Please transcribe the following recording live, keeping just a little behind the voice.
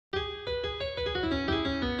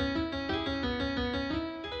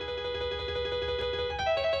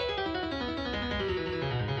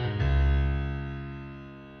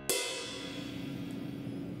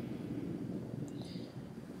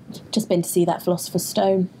Just been to see that Philosopher's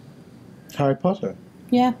Stone. Harry Potter?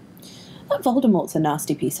 Yeah. That Voldemort's a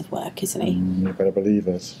nasty piece of work, isn't he? You better believe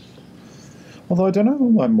it. Although I don't know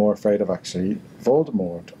who I'm more afraid of, actually.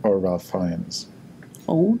 Voldemort or Ralph Fiennes.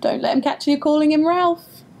 Oh, don't let him catch you calling him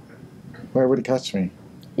Ralph. Where would he catch me?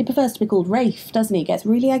 He prefers to be called Rafe, doesn't he? Gets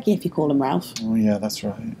really aggy if you call him Ralph. Oh, yeah, that's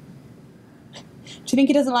right. Do you think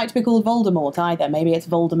he doesn't like to be called Voldemort either? Maybe it's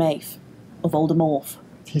Voldemorth. Or Voldemorph.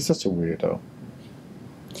 He's such a weirdo.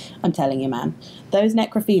 I'm telling you, man. Those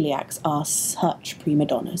necrophiliacs are such prima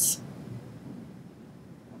donnas.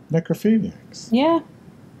 Necrophiliacs? Yeah.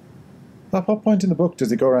 At what point in the book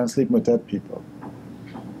does he go around sleeping with dead people?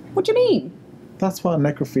 What do you mean? That's what a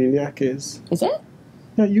necrophiliac is. Is it?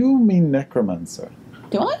 Yeah, you mean necromancer.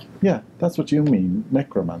 Do I? Yeah, that's what you mean,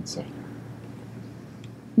 necromancer.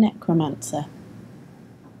 Necromancer.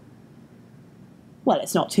 Well,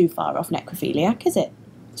 it's not too far off necrophiliac, is it?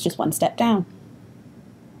 It's just one step down.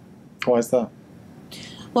 Why is that?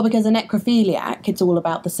 Well, because a necrophiliac, it's all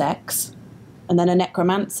about the sex. And then a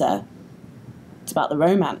necromancer, it's about the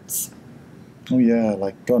romance. Oh yeah,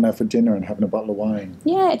 like going out for dinner and having a bottle of wine.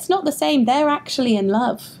 Yeah, it's not the same. They're actually in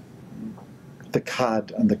love. The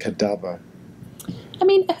cad and the cadaver. I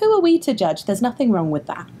mean, who are we to judge? There's nothing wrong with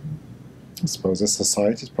that. I suppose it's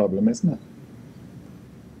society's problem, isn't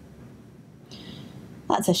it?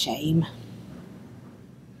 That's a shame.